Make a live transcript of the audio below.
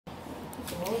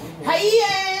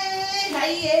Hiya,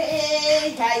 hiya,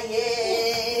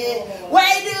 hiya.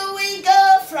 Where do we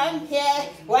go from here?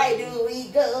 Where do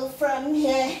we go from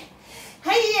here?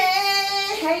 Hiya,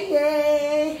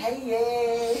 hiya,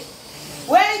 hiya.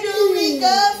 Where do we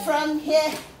go from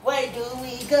here? Where do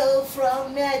we go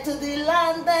from here? To the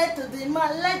land, to the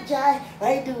Malaja.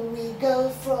 Where do we go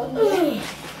from here?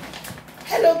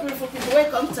 Hello beautiful people,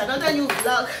 welcome to another new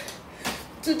vlog.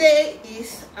 Today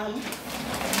is I'm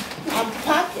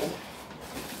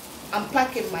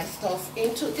packing my stuff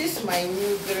into this my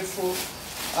new beautiful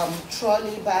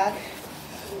trolley bag.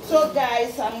 So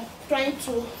guys, I'm trying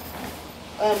to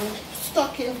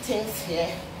stock in things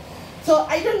here. So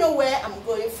I don't know where I'm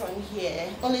going from here.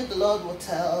 Only the Lord will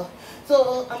tell.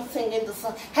 So I'm singing the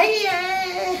song. Hey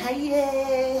yeah, hey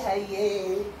yeah, hey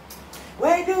yeah.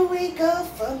 Where do we go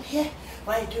from here?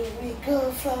 Where do we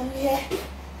go from here?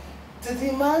 To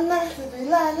the Mana, to the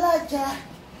Lalaja.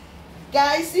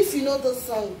 Guys, if you know the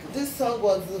song, this song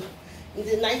was in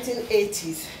the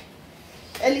 1980s,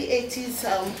 early 80s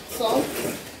song.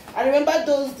 I remember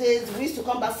those days we used to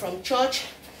come back from church,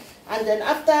 and then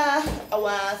after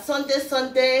our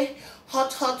Sunday,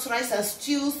 hot rice and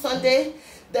stew Sunday,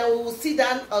 then we will sit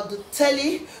down on the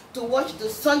telly to watch the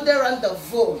Sunday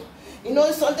Rendezvous. You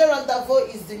know, Sunday Rendezvous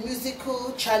is the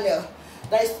musical channel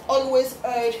that is always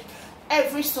heard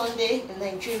every Sunday in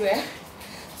Nigeria.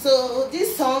 So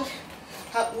this song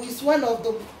is one of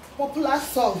the popular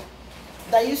songs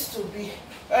that used to be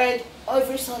heard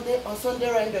every Sunday on Sunday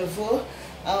Rendezvous.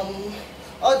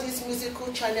 All these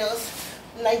musical channels,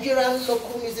 Nigerian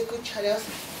local musical channels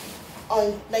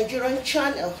on Nigerian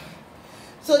channel.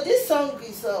 So this song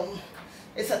is a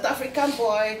South African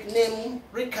boy named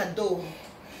Ricardo.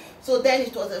 So then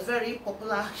it was a very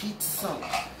popular hit song.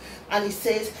 And it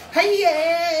says, hey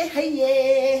yeah, hey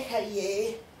yeah, hey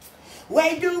yeah.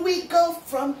 Where do we go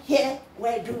from here?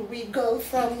 Where do we go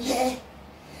from here?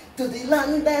 To the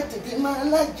land, to the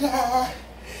Malaja.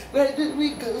 Where do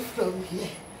we go from here?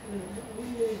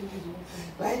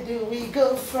 Where do we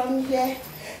go from here?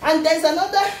 And there's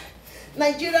another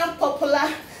Nigerian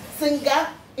popular singer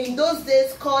in those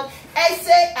days called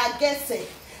Ese Agese.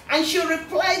 And she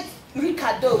replied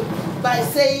Ricardo by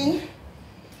saying,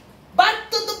 back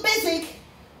to the basic.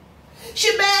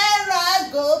 She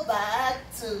better go back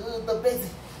to the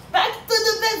basic. Back to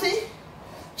the basic.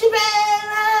 She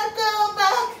better go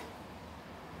back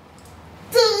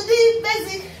to the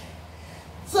basic.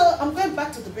 So I'm going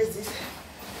back to the basics.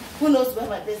 Who knows where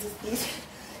my basic is?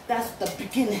 That's the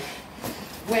beginning,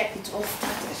 where it all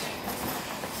started.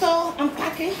 So I'm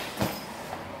packing.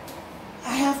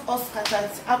 I have all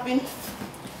scattered. I've been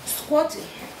squatting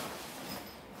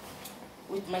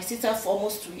with my sister for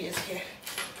almost 2 years here.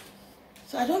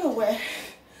 So I don't know where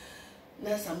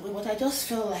next I'm going, but I just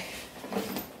feel like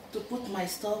to put my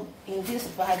stuff in this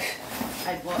bag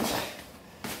I bought.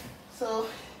 So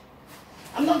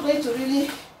I'm not going to really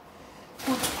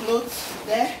put clothes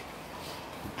there.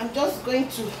 I'm just going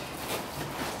to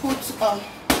put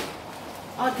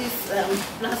all these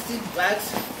plastic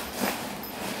bags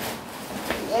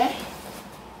there.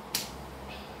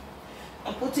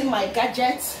 I'm putting my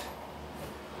gadgets.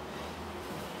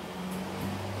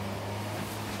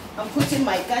 I'm putting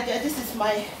my gadget. This is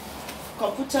my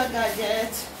computer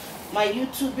gadget, my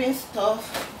YouTubing stuff.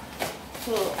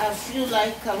 So I feel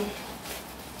like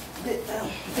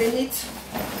they need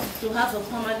to have a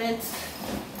permanent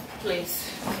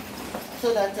place,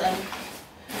 so that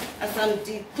as I'm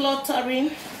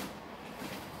decluttering,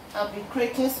 I'll be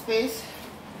creating space.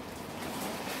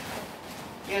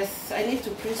 Yes, I need to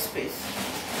create space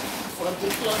for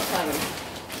decluttering.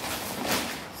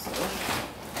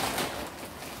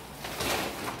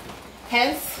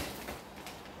 Hence,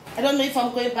 I don't know if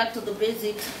I'm going back to the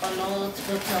basics or not,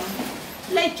 but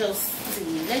let's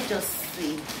just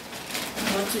see.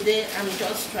 But today I'm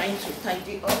just trying to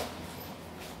tidy up.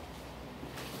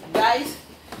 Guys,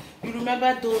 you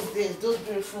remember those days, those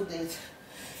beautiful days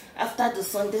after the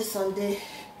Sunday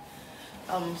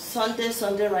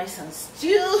rice and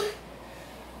stew.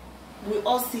 We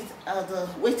all sit at the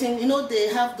waiting. You know, they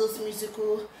have those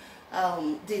musical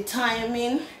the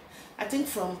timing. I think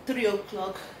from 3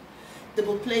 o'clock they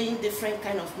were playing different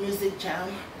kind of music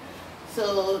jam.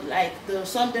 So like the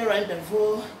Sunday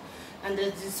Rendezvous and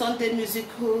the Sunday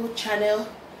musical channel.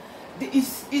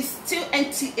 It's still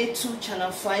NTA2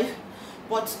 channel 5,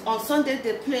 but on Sunday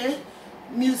they play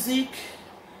music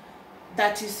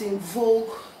that is in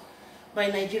vogue by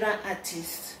Nigerian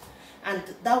artists, and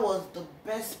that was the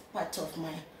best part of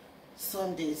my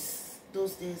Sundays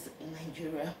those days in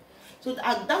Nigeria. So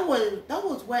that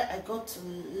was where I got to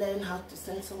learn how to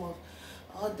sing some of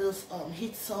all those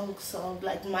hit song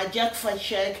like Majak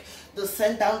Fashek, the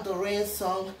Send Down the Rain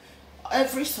song.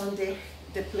 Every Sunday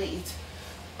they play it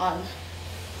on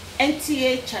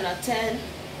NTA channel 10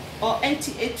 or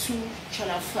NTA 2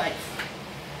 channel 5.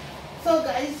 So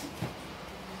guys,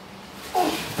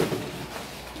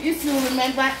 if you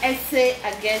remember Ese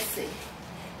Agese,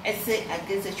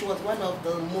 she was one of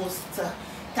the most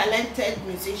talented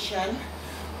musicians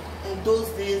in those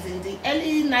days, in the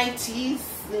early 90s.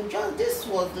 This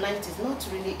was 90s, not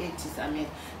really 80s, I mean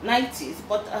 90s.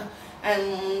 But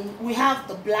we have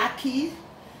the Blackie.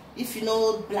 If you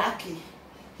know Blackie,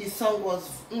 his song was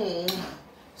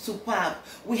superb.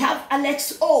 We have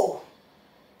Alex O.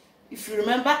 If you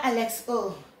remember Alex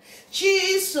O,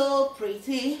 she's so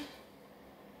pretty.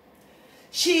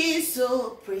 She's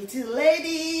so pretty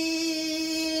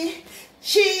lady.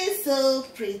 She's so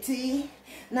pretty.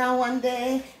 Now one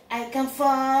day I can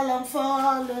fall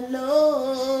in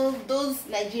love. Those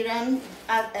Nigerian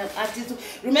artists.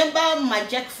 Remember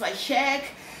Majek Fashek,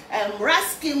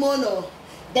 Raskimono.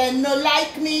 Them no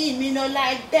like me no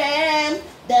like them.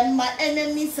 Them my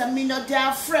enemies and me not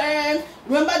their friend.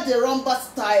 Remember the rumba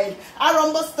style. A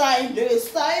rumba style, the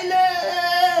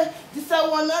style. This I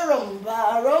wanna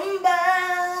rumba.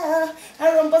 A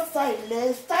rumba style.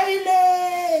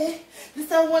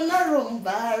 This I wanna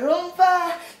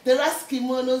rumba. The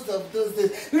Raskimonos of those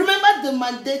days. Remember the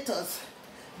Mandators,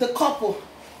 the couple,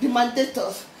 the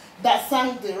Mandators that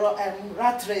sang the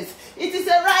rat race. It is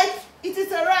a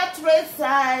rat race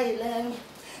silent.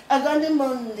 I got the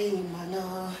Monday man.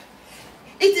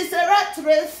 It is a rat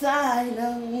race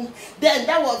silent. Then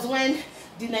that was when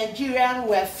the Nigerians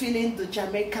were feeling the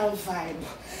Jamaican vibe.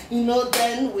 You know,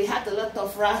 then we had a lot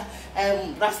of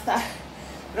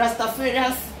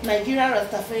Rastafarians, Nigerian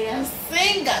Rastafarian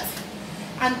singers.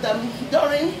 And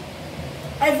during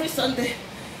every Sunday,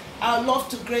 I love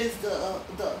to grace the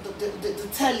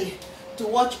telly to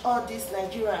watch all these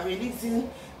Nigerians releasing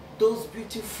those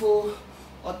beautiful,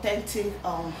 authentic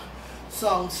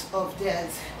songs of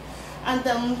theirs. And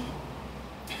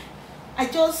I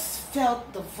just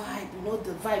felt the vibe, you know,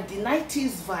 the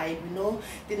 90s vibe, you know,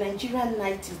 the Nigerian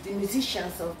 90s, the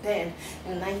musicians of then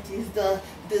in the 90s, the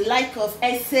like of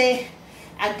Ese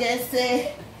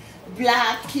Agese,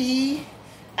 Blackie,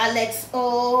 Alex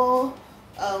O,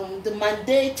 the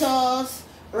Mandators,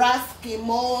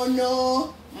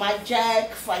 Raskimono, Majek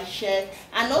Fashek,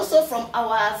 and also from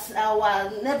our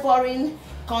neighboring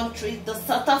country, the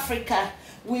South Africa,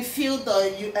 we feel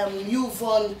the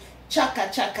Yvonne Chaka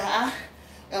Chaka,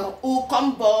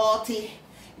 Ukomboti.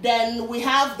 Then we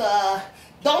have the,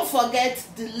 don't forget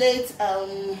the late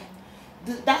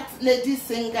that lady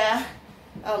singer,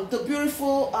 the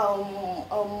beautiful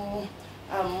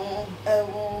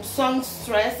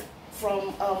songstress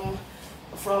from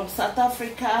South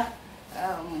Africa,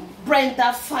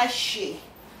 Brenda Fassie.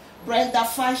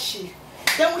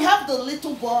 Then we have the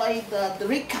little boy, the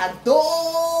Ricardo.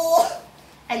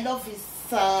 I love his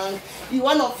song.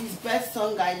 One of his best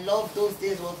songs I love those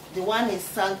days was the one he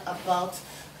sang about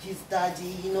his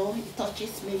daddy. You know, he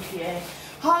touches me here.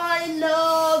 I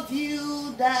love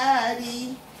you,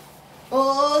 daddy.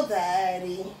 Oh,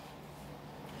 daddy.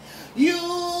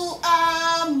 You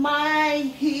are my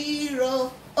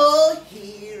hero. Oh,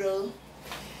 hero.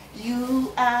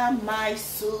 You are my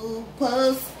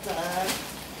superstar.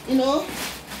 You know,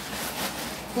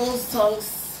 those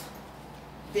songs,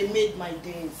 they made my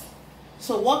days.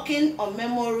 So walking on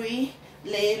memory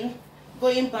lane,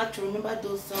 going back to remember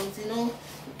those songs, you know,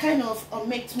 kind of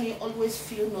makes me always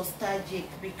feel nostalgic,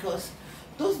 because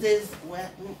those days were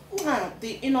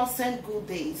the innocent good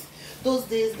days. Those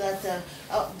days that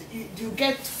you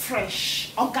get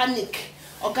fresh, organic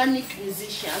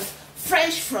musicians,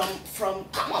 fresh from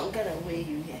come on, get away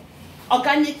you here.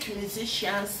 Organic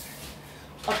musicians,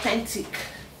 authentic,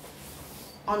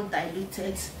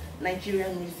 undiluted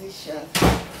Nigerian musicians.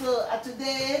 So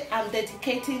today I'm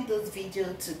dedicating this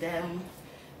video to them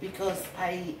because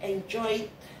I enjoyed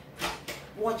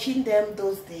watching them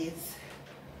those days.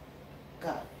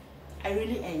 God, I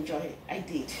really enjoyed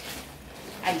it.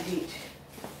 I did.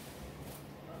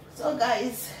 So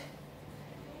guys,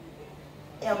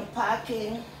 I'm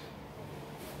packing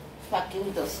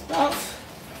the stuff.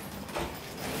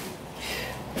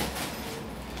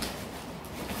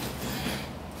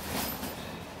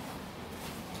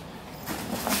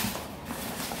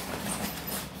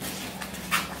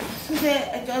 Today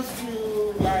I just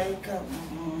feel like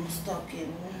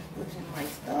stocking, putting my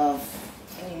stuff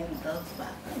in the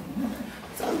back.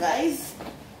 So guys,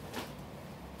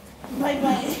 bye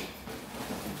bye.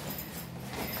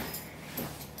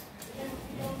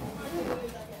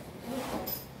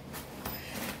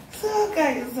 So guys,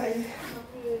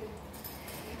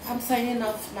 I'm signing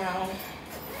off now.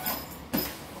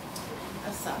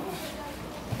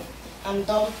 I'm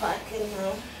done packing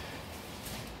now.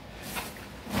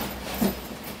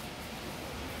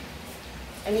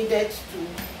 I needed to,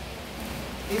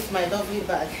 this is my lovely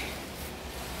bag.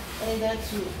 I needed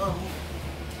to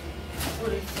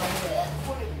put it somewhere,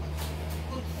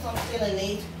 put something in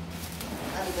it,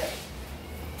 and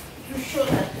to show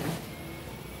that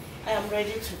I am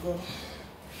ready to go.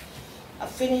 I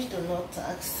finished the note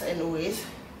tags anyways,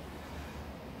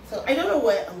 so I don't know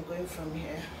where I'm going from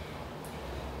here,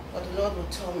 but the Lord will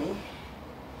tell me.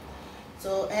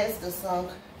 So here's the song.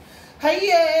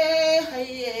 Hiye,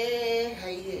 hiye,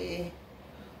 hiye.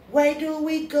 Where do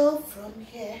we go from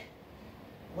here?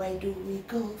 Where do we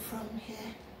go from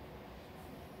here?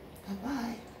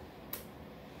 Bye-bye.